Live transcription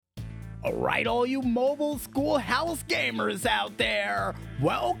Alright, all you mobile schoolhouse gamers out there,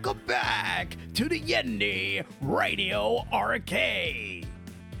 welcome back to the Indy Radio Arcade.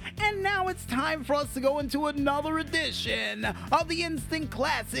 And now it's time for us to go into another edition of the Instant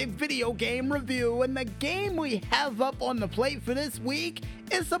Classic Video Game Review, and the game we have up on the plate for this week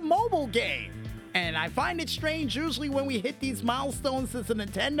is a mobile game. And I find it strange usually when we hit these milestones as a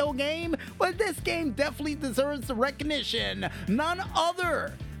Nintendo game, but this game definitely deserves the recognition, none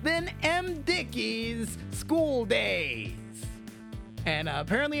other than M. Dickey's School Days. And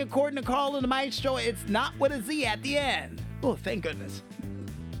apparently, according to Carl and the Maestro, it's not with a Z at the end. Oh, thank goodness.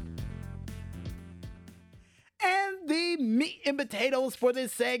 And the meat and potatoes for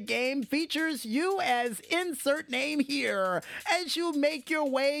this said game features you as insert name here as you make your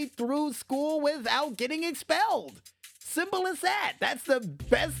way through school without getting expelled. Simple as that. That's the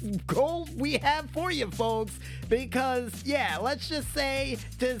best goal we have for you, folks. Because, yeah, let's just say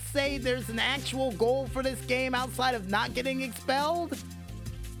to say there's an actual goal for this game outside of not getting expelled,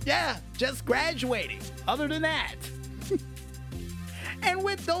 yeah, just graduating. Other than that. And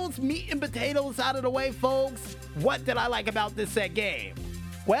with those meat and potatoes out of the way, folks, what did I like about this set game?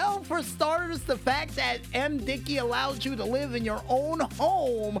 Well, for starters, the fact that M. Dickey allowed you to live in your own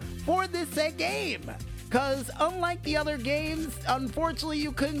home for this set game. Because unlike the other games, unfortunately,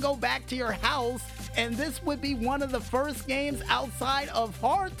 you couldn't go back to your house, and this would be one of the first games outside of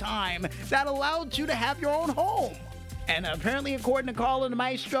Hard Time that allowed you to have your own home. And apparently, according to Carl and the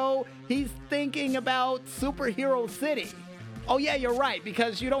Maestro, he's thinking about Superhero City. Oh yeah, you're right,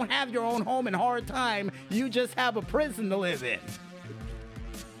 because you don't have your own home in Hard Time, you just have a prison to live in.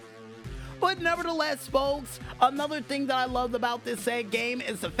 But nevertheless, folks, another thing that I loved about this said game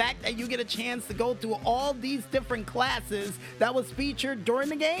is the fact that you get a chance to go through all these different classes that was featured during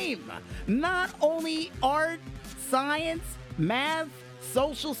the game. Not only art, science, math,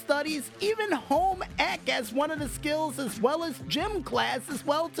 social studies, even home ec as one of the skills, as well as gym class as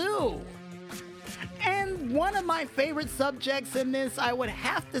well too. And one of my favorite subjects in this, I would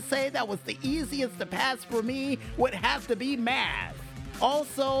have to say that was the easiest to pass for me, would have to be math.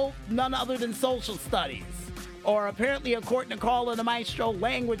 Also, none other than social studies. Or apparently, according to Carl and the Maestro,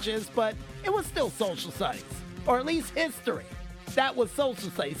 languages, but it was still social studies. Or at least history. That was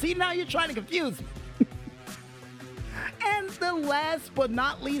social studies. See, now you're trying to confuse me. And the last but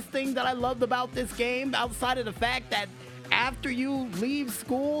not least thing that I loved about this game, outside of the fact that after you leave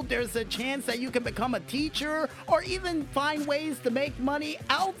school, there's a chance that you can become a teacher or even find ways to make money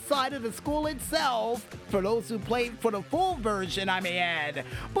outside of the school itself, for those who played for the full version, I may add.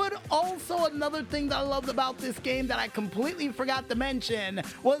 But also another thing that I loved about this game that I completely forgot to mention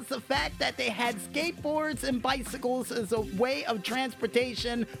was the fact that they had skateboards and bicycles as a way of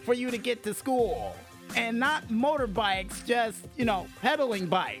transportation for you to get to school. And not motorbikes, just, pedaling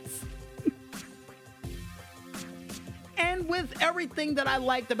bikes. And with everything that I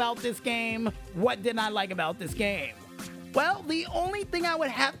liked about this game, what didn't I like about this game? Well, the only thing I would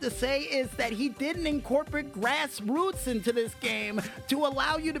have to say is that he didn't incorporate grassroots into this game to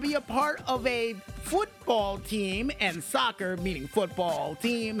allow you to be a part of a football team, and soccer, meaning football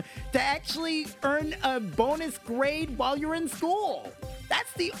team, to actually earn a bonus grade while you're in school.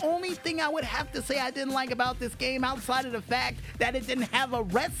 That's the only thing I would have to say I didn't like about this game, outside of the fact that it didn't have a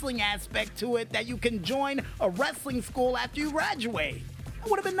wrestling aspect to it, that you can join a wrestling school after you graduate. That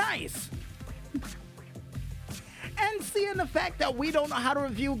would have been nice. And seeing the fact that we don't know how to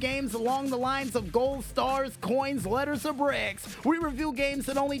review games along the lines of gold stars, coins, letters, or bricks, we review games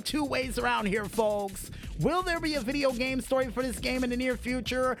in only two ways around here, folks. Will there be a video game story for this game in the near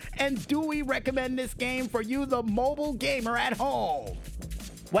future? And do we recommend this game for you, the mobile gamer at home?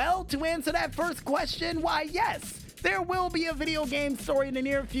 Well, to answer that first question, why yes, there will be a video game story in the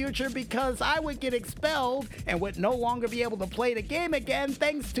near future, because I would get expelled and would no longer be able to play the game again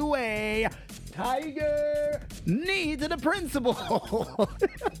thanks to a tiger knee to the principal.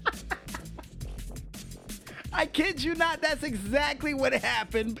 I kid you not, that's exactly what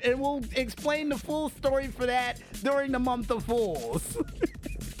happened, and we'll explain the full story for that during the month of Fools.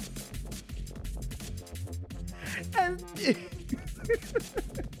 And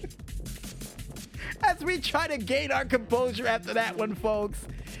as we try to gain our composure after that one, folks,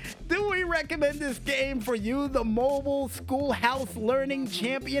 do we recommend this game for you, the mobile schoolhouse learning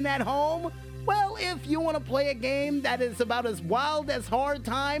champion at home? Well, if you want to play a game that is about as wild as Hard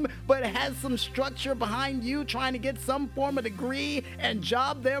Time, but has some structure behind you trying to get some form of degree and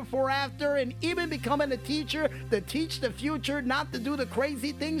job therefore after, and even becoming a teacher to teach the future not to do the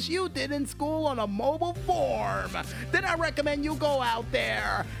crazy things you did in school on a mobile form, then I recommend you go out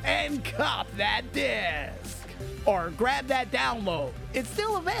there and cop that disc. or grab that download. It's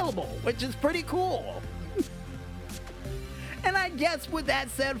still available, which is pretty cool. And I guess with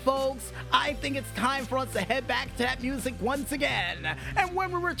that said, folks, I think it's time for us to head back to that music once again. And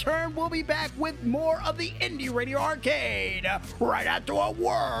when we return, we'll be back with more of the Indy Radio Arcade right after a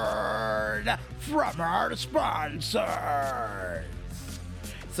word from our sponsors.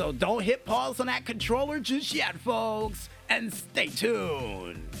 So don't hit pause on that controller just yet, folks, and stay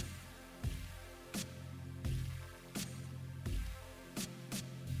tuned.